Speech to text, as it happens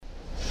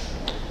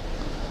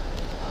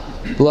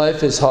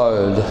Life is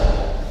hard.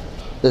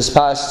 This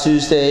past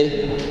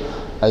Tuesday,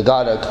 I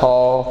got a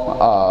call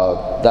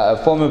that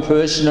a former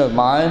parishioner of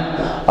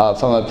mine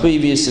from a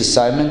previous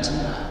assignment,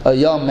 a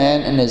young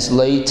man in his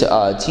late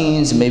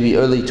teens, maybe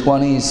early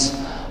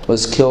 20s,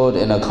 was killed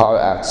in a car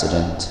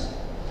accident.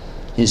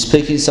 He was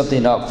picking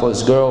something up for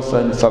his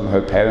girlfriend from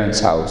her parents'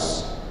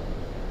 house.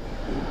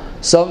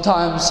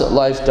 Sometimes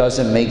life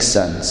doesn't make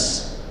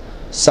sense.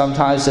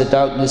 Sometimes the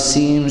darkness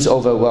seems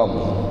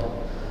overwhelming.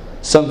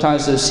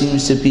 Sometimes there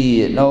seems to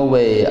be no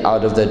way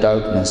out of the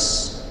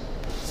darkness.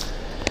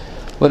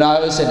 When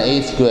I was in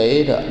 8th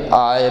grade,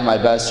 I and my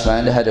best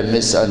friend had a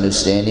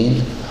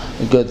misunderstanding.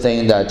 A good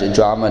thing that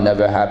drama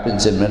never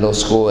happens in middle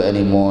school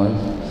anymore.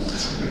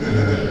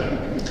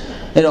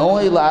 It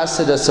only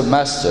lasted a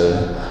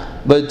semester,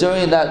 but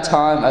during that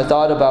time I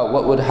thought about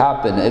what would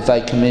happen if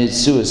I committed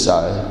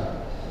suicide.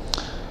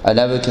 I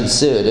never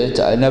considered it.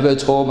 I never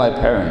told my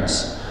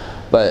parents,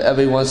 but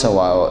every once in a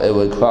while it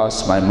would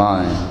cross my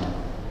mind.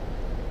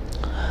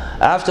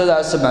 After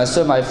that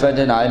semester, my friend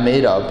and I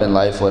made up and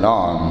life went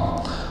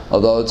on.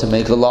 Although, to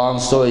make a long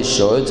story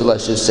short,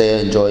 let's just say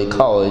I enjoyed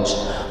college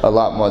a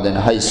lot more than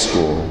high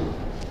school.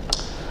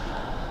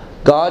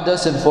 God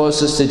doesn't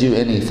force us to do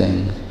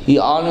anything. He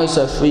honors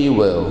our free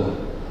will.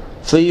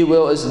 Free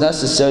will is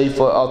necessary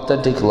for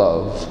authentic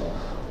love.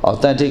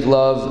 Authentic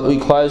love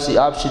requires the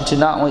option to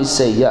not only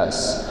say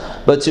yes,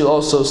 but to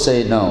also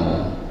say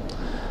no.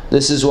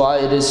 This is why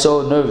it is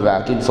so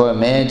nerve-wracking for a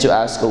man to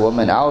ask a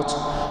woman out,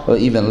 or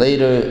even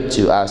later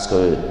to ask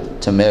her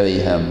to marry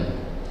him.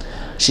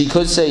 She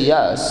could say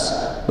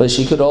yes, but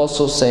she could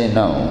also say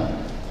no.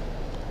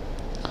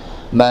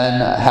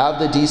 Men, have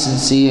the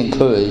decency and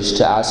courage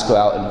to ask her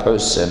out in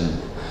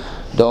person.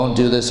 Don't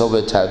do this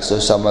over text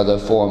or some other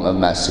form of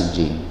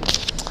messaging.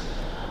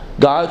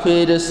 God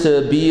created us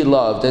to be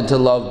loved and to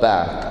love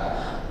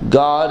back.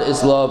 God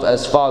is love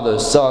as Father,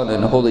 Son,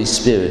 and Holy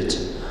Spirit.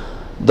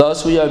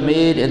 Thus we are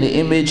made in the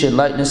image and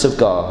likeness of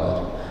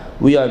God.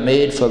 We are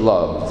made for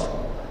love.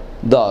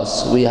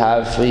 Thus we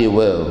have free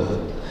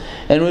will.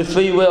 And with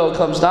free will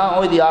comes not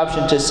only the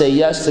option to say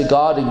yes to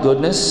God and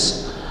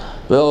goodness,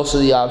 but also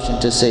the option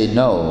to say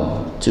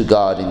no to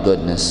God and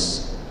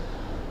goodness.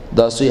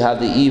 Thus we have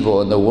the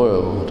evil in the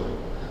world.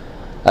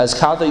 As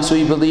Catholics,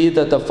 we believe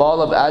that the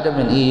fall of Adam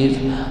and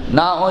Eve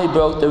not only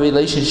broke the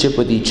relationship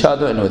with each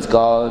other and with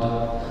God,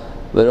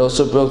 but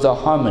also broke the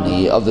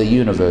harmony of the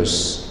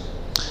universe.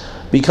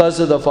 Because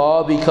of the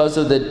fall, because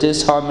of the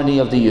disharmony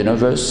of the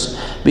universe,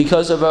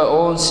 because of our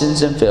own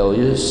sins and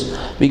failures,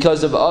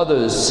 because of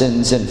others'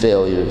 sins and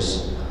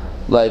failures,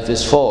 life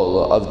is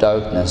full of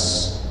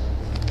darkness.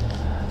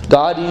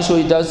 God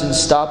usually doesn't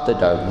stop the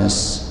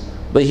darkness,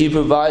 but He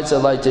provides a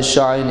light to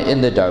shine in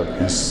the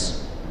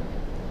darkness.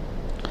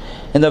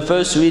 In the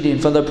first reading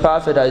from the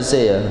prophet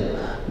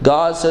Isaiah,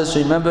 God says,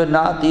 "Remember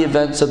not the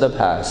events of the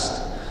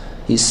past."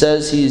 He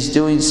says He is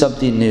doing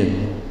something new.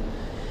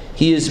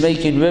 He is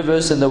making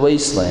rivers in the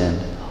wasteland,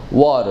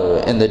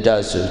 water in the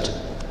desert.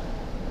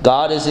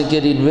 God isn't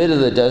getting rid of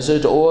the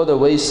desert or the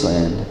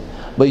wasteland,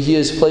 but He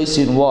is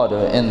placing water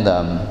in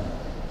them.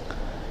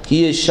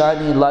 He is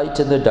shining light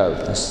in the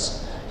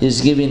darkness. He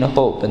is giving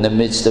hope in the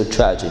midst of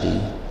tragedy.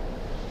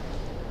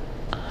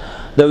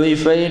 The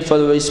refrain for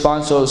the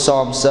responsorial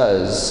psalm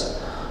says,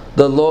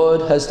 "The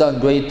Lord has done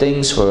great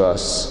things for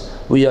us.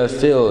 We are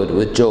filled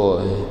with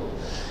joy."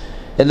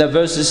 In the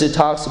verses it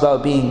talks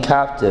about being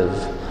captive,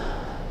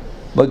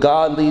 but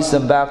God leads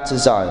them back to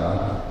Zion.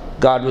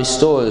 God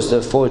restores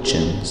their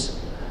fortunes,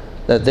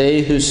 that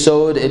they who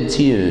sowed in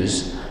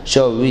tears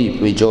shall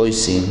reap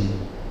rejoicing.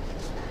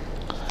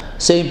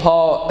 St.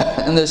 Paul,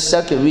 in the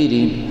second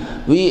reading,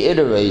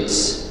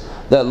 reiterates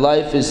that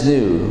life is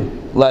new,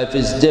 life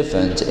is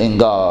different in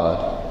God.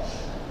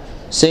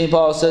 St.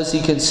 Paul says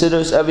he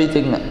considers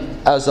everything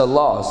as a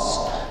loss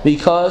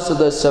because of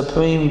the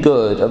supreme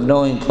good of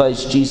knowing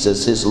Christ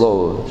Jesus his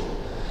Lord.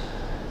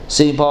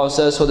 St. Paul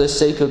says, for the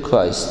sake of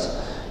Christ,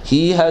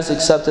 he has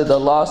accepted the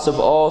loss of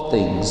all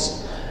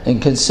things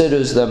and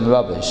considers them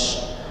rubbish,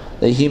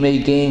 that he may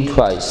gain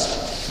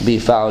Christ, be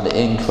found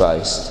in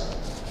Christ.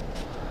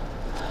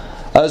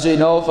 As we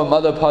know from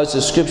other parts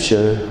of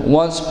Scripture,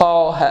 once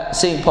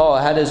St. Paul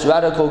had his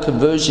radical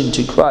conversion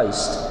to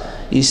Christ,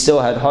 he still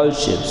had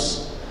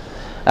hardships.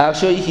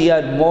 Actually, he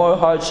had more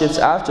hardships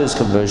after his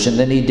conversion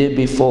than he did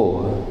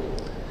before.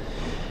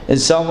 In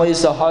some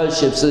ways, the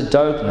hardships, the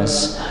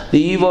darkness, the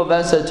evil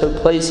events that took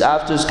place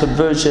after his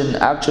conversion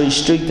actually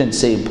strengthened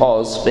St.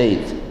 Paul's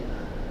faith.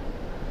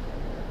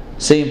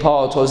 St.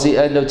 Paul, towards the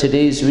end of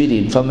today's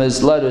reading from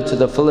his letter to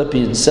the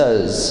Philippians,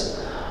 says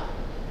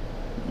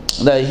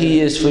that he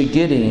is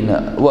forgetting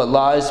what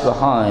lies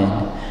behind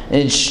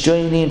and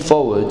straining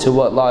forward to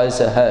what lies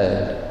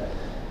ahead.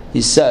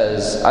 He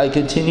says, "I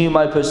continue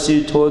my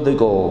pursuit toward the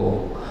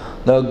goal,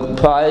 the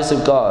prize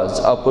of God's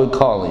upward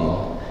calling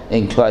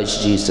in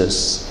Christ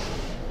Jesus."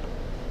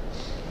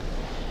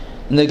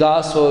 In the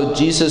Gospel,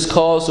 Jesus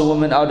calls a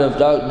woman out of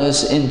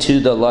darkness into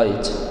the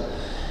light.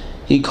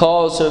 He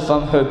calls her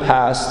from her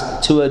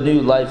past to a new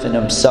life in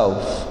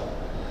Himself.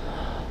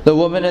 The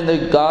woman in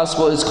the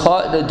gospel is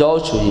caught in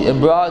adultery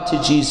and brought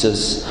to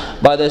Jesus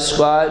by the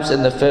scribes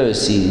and the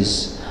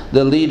Pharisees,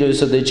 the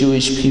leaders of the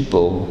Jewish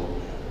people.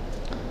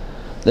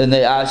 Then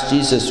they asked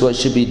Jesus what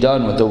should be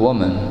done with the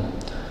woman.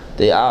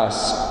 They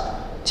asked,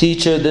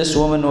 "Teacher, this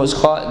woman was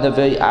caught in the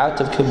very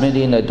act of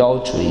committing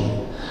adultery.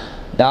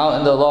 Now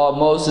in the law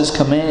Moses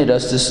commanded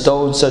us to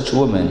stone such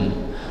women.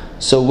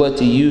 So what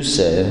do you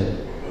say?"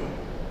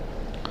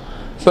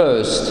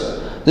 First,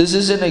 this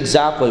isn't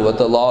exactly what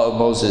the law of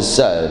Moses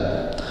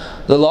said.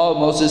 The law of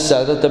Moses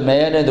said that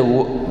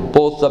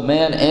both the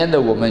man and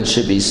the woman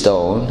should be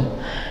stoned,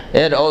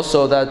 and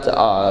also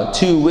that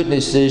 2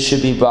 witnesses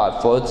should be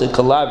brought forth to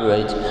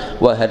corroborate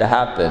what had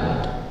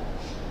happened.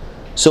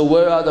 So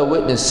where are the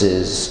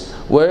witnesses?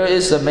 Where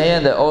is the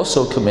man that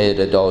also committed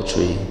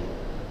adultery?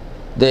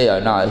 They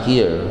are not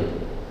here.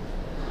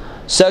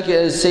 Second,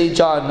 as St.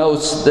 John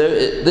notes,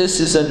 this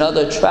is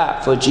another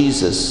trap for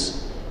Jesus.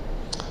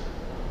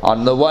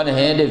 On the one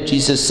hand, if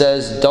Jesus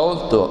says,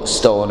 "Don't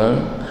stone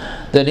her,"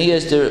 then he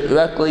has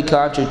directly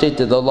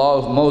contradicted the law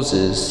of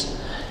Moses,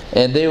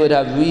 and they would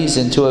have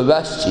reason to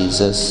arrest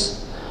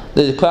Jesus.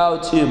 The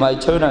crowd too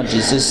might turn on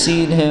Jesus,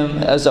 seeing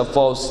him as a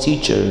false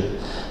teacher,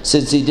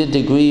 since he didn't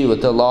agree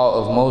with the law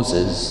of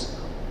Moses.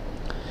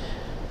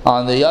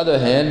 On the other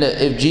hand,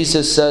 if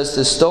Jesus says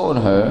to stone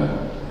her,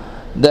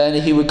 then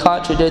he would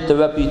contradict the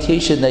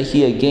reputation that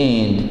he had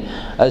gained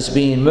as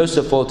being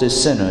merciful to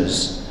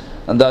sinners,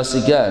 and thus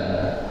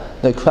again,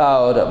 the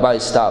crowd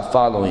might stop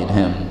following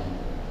him.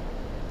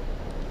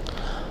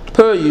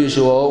 Per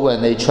usual,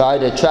 when they try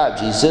to trap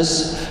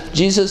Jesus,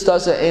 Jesus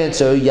doesn't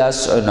answer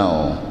yes or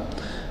no.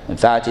 In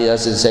fact, he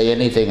doesn't say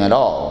anything at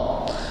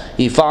all.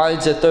 He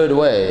finds a third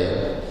way.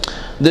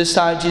 This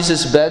time,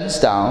 Jesus bends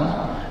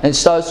down and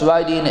starts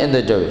writing in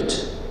the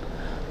dirt.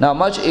 Now,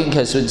 much ink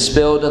has been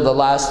spilled in the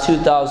last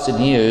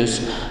 2,000 years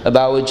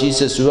about what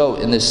Jesus wrote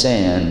in the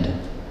sand.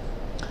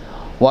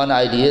 One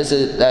idea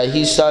is that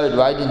he started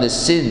writing the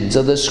sins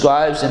of the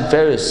scribes and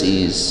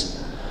Pharisees.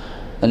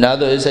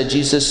 Another is that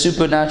Jesus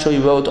supernaturally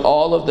wrote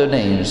all of their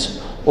names,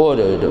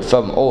 ordered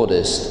from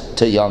oldest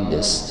to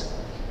youngest.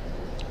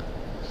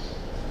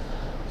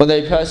 When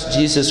they press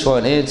Jesus for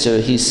an answer,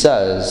 he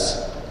says,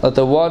 "Let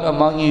the one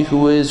among you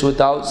who is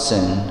without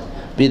sin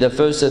be the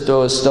first to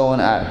throw a stone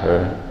at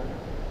her."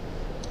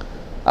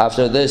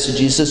 After this,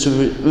 Jesus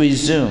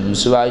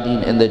resumes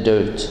writing in the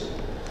dirt.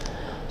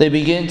 They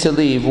begin to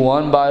leave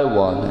one by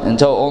one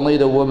until only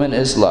the woman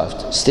is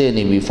left,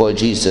 standing before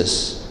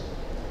Jesus.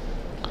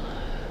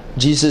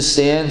 Jesus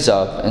stands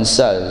up and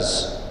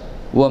says,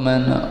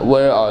 "Woman,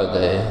 where are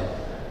they?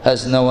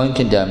 Has no one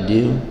condemned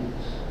you?"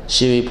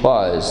 She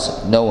replies,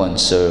 "No one,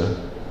 sir."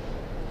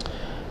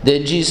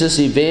 Then Jesus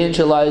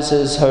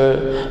evangelizes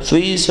her,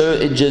 frees her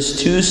in just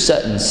 2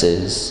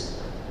 sentences.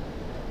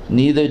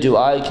 "Neither do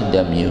I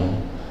condemn you.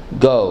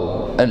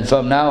 Go, and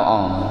from now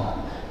on,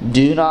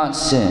 do not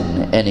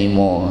sin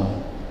anymore."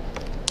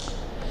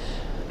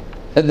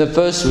 In the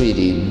first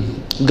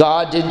reading,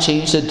 God didn't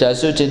change the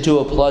desert into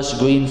a plush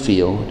green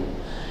field.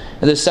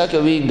 In the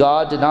second reading,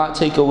 God did not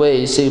take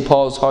away St.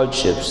 Paul's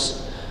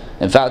hardships.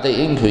 In fact, they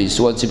increased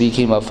once he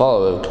became a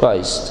follower of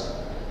Christ.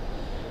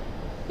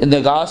 In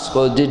the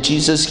Gospel, did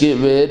Jesus get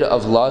rid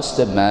of lust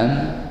in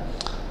men?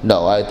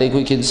 No, I think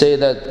we can say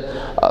that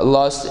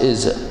lust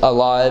is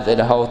alive and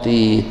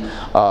healthy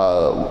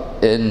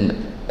in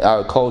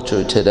our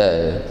culture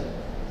today.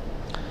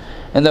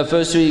 In the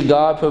first reading,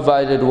 God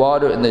provided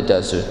water in the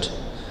desert.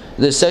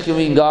 In the second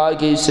reading, God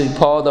gave St.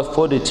 Paul the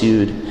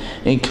fortitude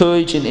and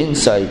courage and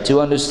insight to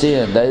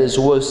understand that it is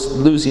worth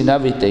losing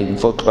everything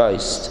for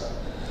Christ.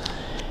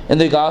 In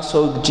the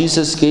Gospel,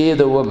 Jesus gave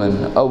the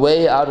woman a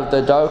way out of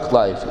the dark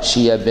life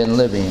she had been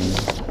living.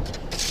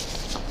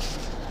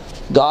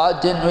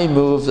 God didn't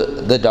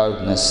remove the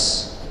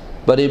darkness,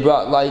 but he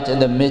brought light in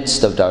the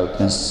midst of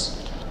darkness.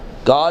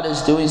 God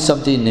is doing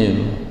something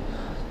new.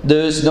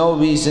 There is no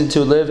reason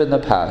to live in the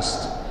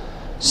past.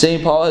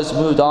 St. Paul has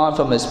moved on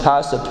from his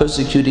past of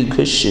persecuting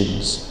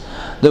Christians.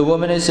 The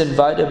woman is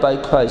invited by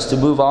Christ to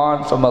move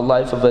on from a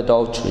life of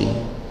adultery.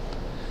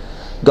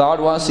 God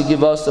wants to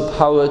give us the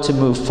power to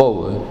move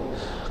forward.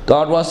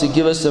 God wants to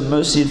give us the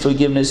mercy and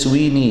forgiveness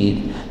we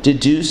need to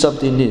do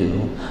something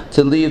new,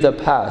 to leave the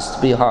past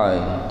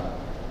behind.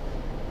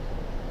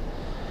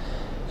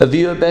 If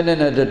you have been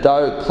in a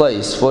dark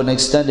place for an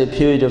extended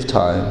period of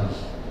time,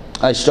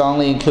 I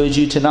strongly encourage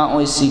you to not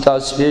only seek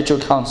out spiritual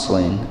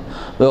counseling,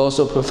 but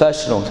also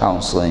professional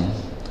counseling.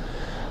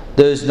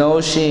 There is no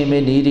shame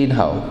in needing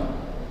help.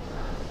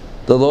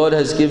 The Lord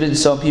has given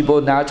some people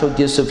natural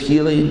gifts of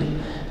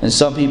healing and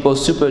some people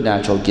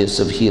supernatural gifts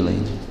of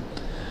healing.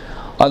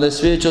 On the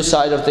spiritual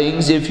side of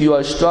things, if you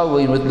are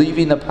struggling with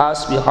leaving the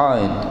past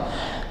behind,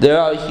 there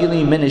are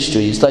healing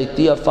ministries like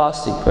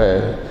Theophostic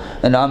prayer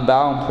and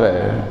Unbound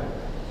prayer.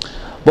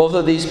 Both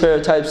of these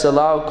prayer types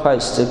allow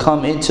Christ to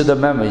come into the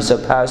memories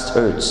of past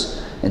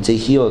hurts and to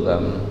heal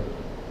them.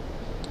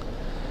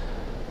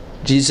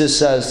 Jesus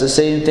says the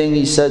same thing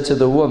he said to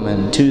the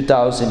woman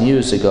 2,000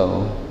 years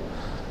ago.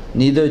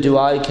 "Neither do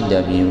I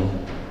condemn you.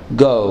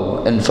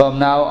 Go, and from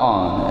now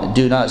on,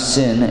 do not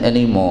sin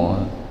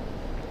anymore.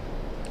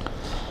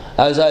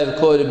 As I have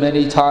quoted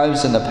many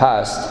times in the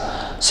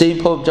past,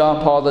 St. Pope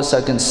John Paul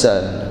II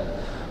said,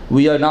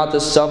 "We are not the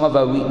sum of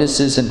our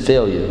weaknesses and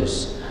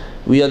failures.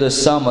 We are the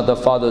sum of the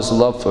Father's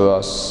love for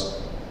us."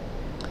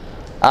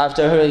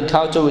 After her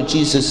encounter with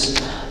Jesus,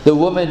 the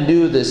woman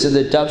knew this in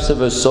the depths of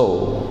her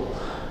soul.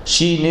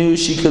 She knew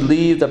she could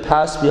leave the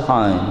past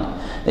behind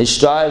and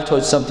strive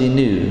towards something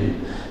new,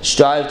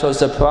 strive towards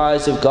the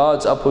prize of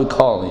God's upward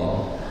calling,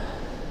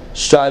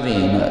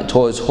 striving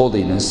towards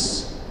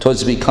holiness,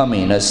 towards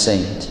becoming a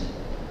saint.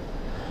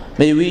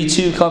 May we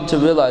too come to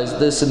realize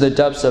this in the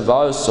depths of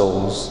our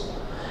souls.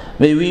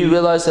 May we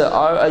realize that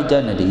our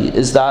identity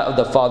is that of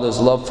the Father's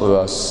love for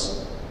us.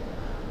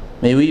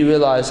 May we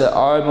realize that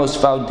our most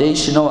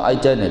foundational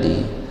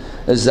identity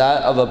is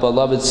that of a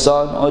beloved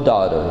son or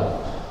daughter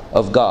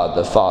of God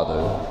the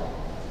Father.